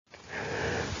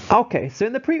Okay, so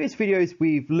in the previous videos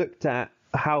we've looked at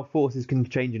how forces can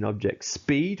change an object's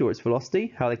speed or its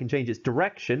velocity, how they can change its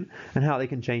direction, and how they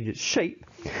can change its shape.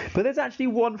 But there's actually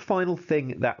one final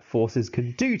thing that forces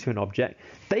can do to an object.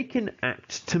 They can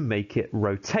act to make it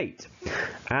rotate.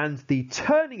 And the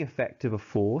turning effect of a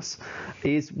force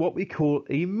is what we call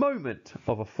a moment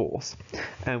of a force.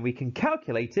 And we can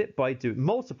calculate it by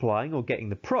multiplying or getting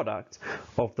the product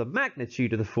of the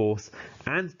magnitude of the force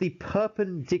and the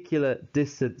perpendicular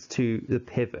distance to the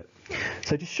pivot.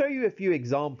 So to show you a few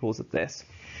examples of this,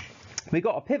 we've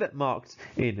got a pivot marked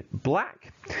in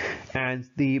black, and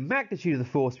the magnitude of the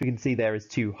force we can see there is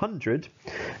 200,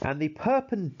 and the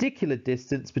perpendicular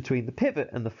distance between the pivot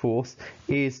and the force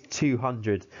is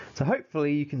 200. So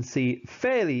hopefully you can see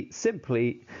fairly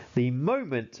simply the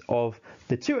moment of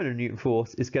the 200 Newton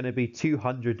force is going to be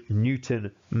 200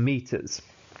 Newton meters.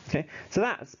 Okay, so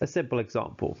that's a simple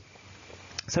example.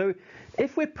 So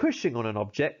if we're pushing on an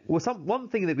object, well, one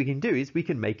thing that we can do is we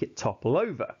can make it topple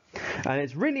over. And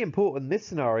it's really important in this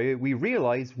scenario we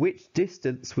realise which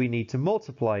distance we need to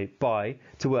multiply by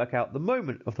to work out the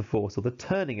moment of the force, or the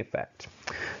turning effect.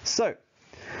 So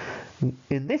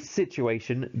in this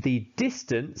situation, the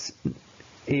distance,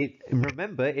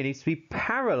 remember, it needs to be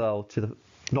parallel to the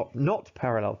not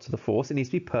parallel to the force, it needs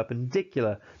to be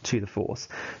perpendicular to the force.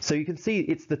 So you can see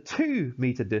it's the 2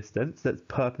 meter distance that's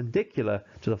perpendicular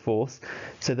to the force.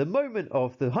 So the moment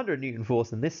of the 100 Newton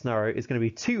force in this scenario is going to be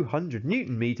 200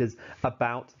 Newton meters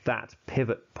about that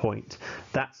pivot point.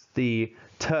 That's the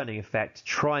turning effect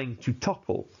trying to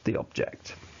topple the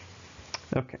object.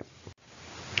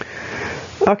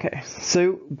 Okay,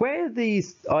 so where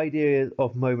these ideas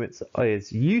of moments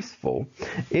is useful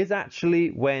is actually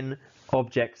when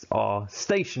objects are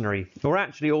stationary, or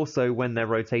actually also when they're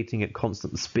rotating at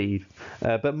constant speed.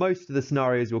 But most of the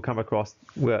scenarios we'll come across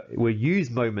where we'll use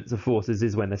moments of forces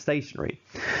is when they're stationary.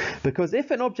 Because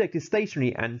if an object is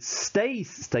stationary and stays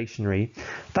stationary,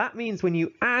 that means when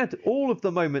you add all of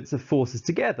the moments of forces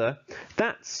together,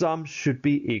 that sum should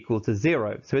be equal to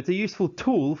 0. So it's a useful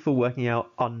tool for working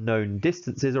out unknown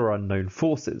distances or unknown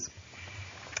forces.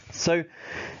 So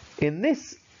in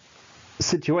this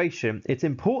situation, it's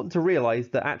important to realize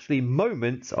that actually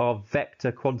moments are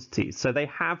vector quantities, so they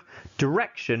have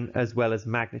direction as well as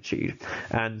magnitude,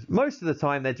 and most of the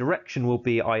time their direction will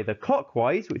be either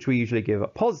clockwise, which we usually give a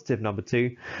positive number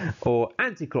to, or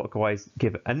anti-clockwise,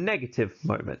 give a negative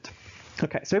moment.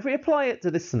 Okay, so if we apply it to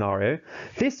this scenario,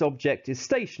 this object is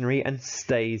stationary and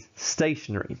stays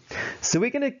stationary, so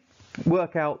we're going to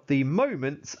work out the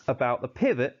moments about the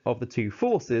pivot of the two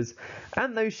forces,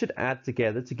 and those should add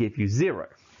together to give you 0.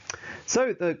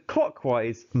 So the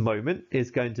clockwise moment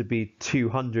is going to be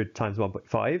 200 times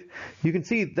 1.5. You can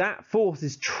see that force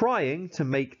is trying to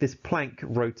make this plank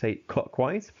rotate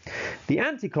clockwise. The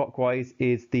anti-clockwise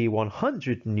is the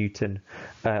 100 Newton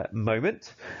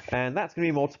moment, and that's going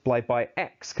to be multiplied by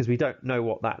x because we don't know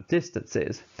what that distance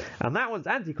is. And that one's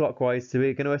anti-clockwise, so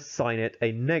we're going to assign it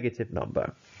a negative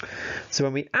number. So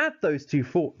when we add those two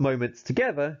moments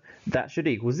together, that should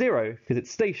equal 0 because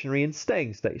it's stationary and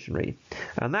staying stationary.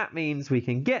 And that means we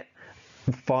can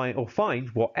find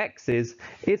what x is.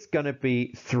 It's going to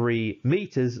be 3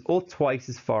 meters, or twice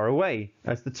as far away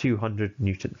as the 200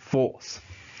 Newton force.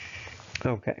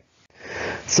 Okay,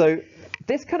 so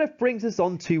this kind of brings us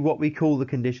on to what we call the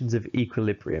conditions of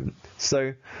equilibrium.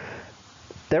 So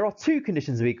there are 2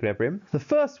 conditions of equilibrium. The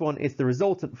first one is the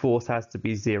resultant force has to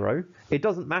be 0. It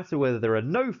doesn't matter whether there are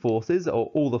no forces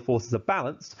or all the forces are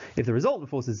balanced. If the resultant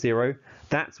force is 0,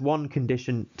 that's one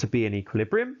condition to be in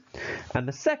equilibrium. And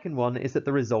the second one is that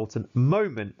the resultant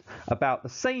moment about the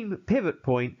same pivot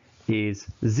point is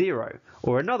 0.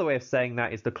 Or another way of saying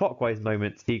that is the clockwise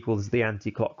moment equals the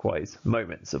anti-clockwise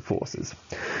moments of forces.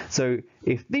 So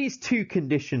if these 2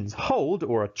 conditions hold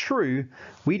or are true,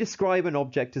 we describe an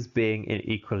object as being in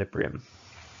equilibrium.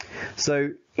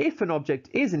 So if an object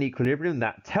is in equilibrium,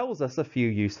 that tells us a few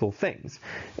useful things.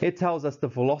 It tells us the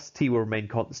velocity will remain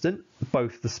constant,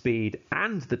 both the speed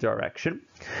and the direction,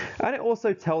 and it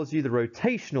also tells you the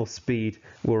rotational speed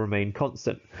will remain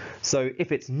constant. So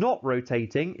if it's not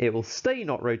rotating, it will stay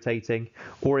not rotating,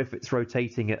 or if it's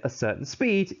rotating at a certain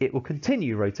speed, it will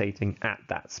continue rotating at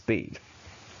that speed.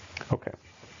 Okay.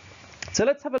 So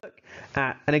let's have a look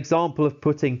at an example of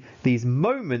putting these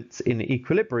moments in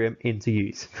equilibrium into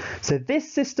use. So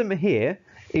this system here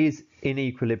is in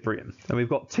equilibrium, and we've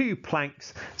got 2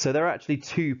 planks, so there are actually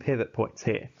 2 pivot points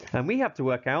here. And we have to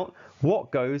work out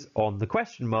what goes on the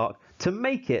question mark to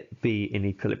make it be in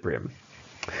equilibrium.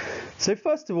 So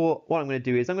first of all, what I'm going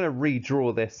to do is I'm going to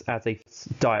redraw this as a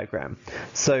diagram.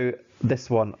 So this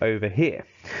one over here.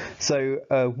 So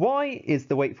Y is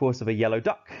the weight force of a yellow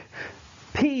duck,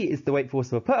 P is the weight force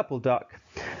of a purple duck,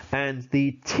 and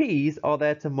the T's are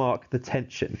there to mark the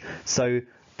tension. So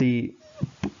the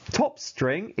top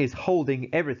string is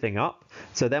holding everything up,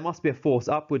 so there must be a force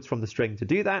upwards from the string to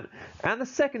do that, and the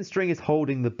second string is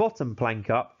holding the bottom plank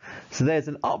up, so there's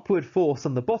an upward force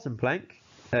on the bottom plank,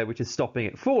 which is stopping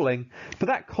it falling, but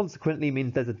that consequently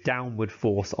means there's a downward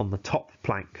force on the top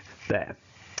plank there.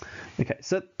 Okay,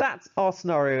 so that's our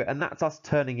scenario, and that's us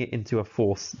turning it into a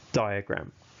force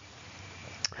diagram.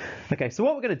 Okay, so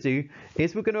what we're going to do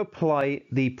is we're going to apply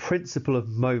the principle of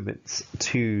moments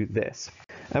to this.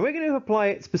 And we're going to apply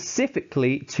it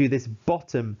specifically to this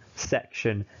bottom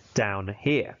section down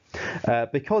here.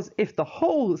 Because if the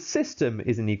whole system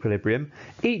is in equilibrium,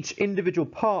 each individual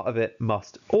part of it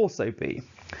must also be.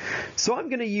 So I'm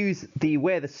going to use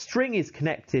where the string is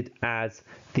connected as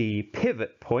the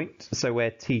pivot point, so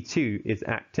where T2 is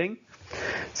acting.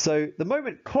 So the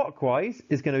moment clockwise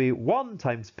is going to be 1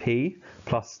 times P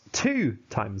plus 2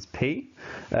 times P,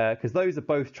 because those are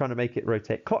both trying to make it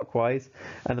rotate clockwise,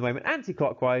 and the moment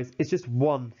anti-clockwise is just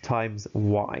 1 times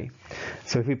Y.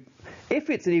 So if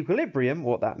it's in equilibrium,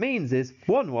 what that means is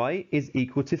 1Y is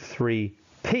equal to 3P,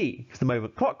 because the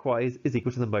moment clockwise is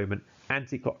equal to the moment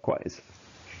anti-clockwise.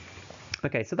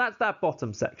 Okay, so that's that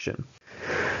bottom section.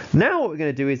 Now what we're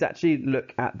going to do is actually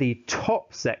look at the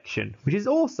top section, which is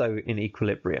also in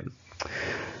equilibrium.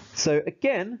 So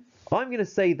again, I'm going to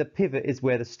say the pivot is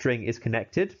where the string is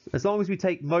connected. As long as we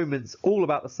take moments all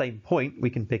about the same point,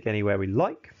 we can pick anywhere we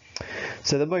like.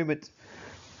 So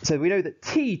we know that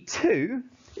T2,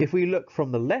 if we look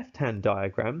from the left-hand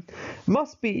diagram,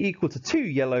 must be equal to 2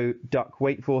 yellow duck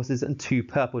weight forces and 2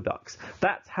 purple ducks.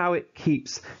 That's how it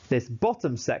keeps this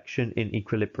bottom section in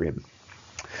equilibrium.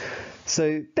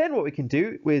 So then what we can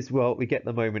do is, well, we get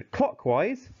the moment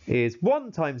clockwise is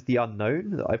 1 times the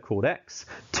unknown that I've called x,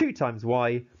 2 times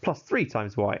y, plus 3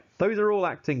 times y. Those are all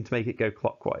acting to make it go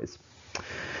clockwise.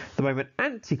 The moment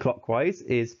anti-clockwise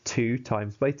is 2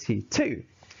 times by t2,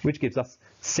 which gives us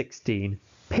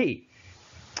 16p.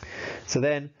 So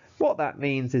then what that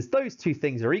means is those two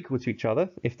things are equal to each other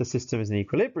if the system is in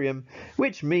equilibrium,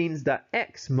 which means that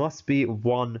x must be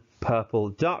 1 purple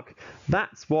duck.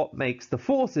 That's what makes the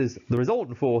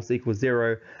resultant force equal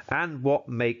 0, and what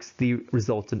makes the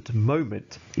resultant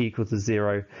moment equal to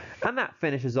 0. And that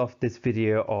finishes off this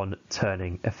video on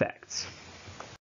turning effects.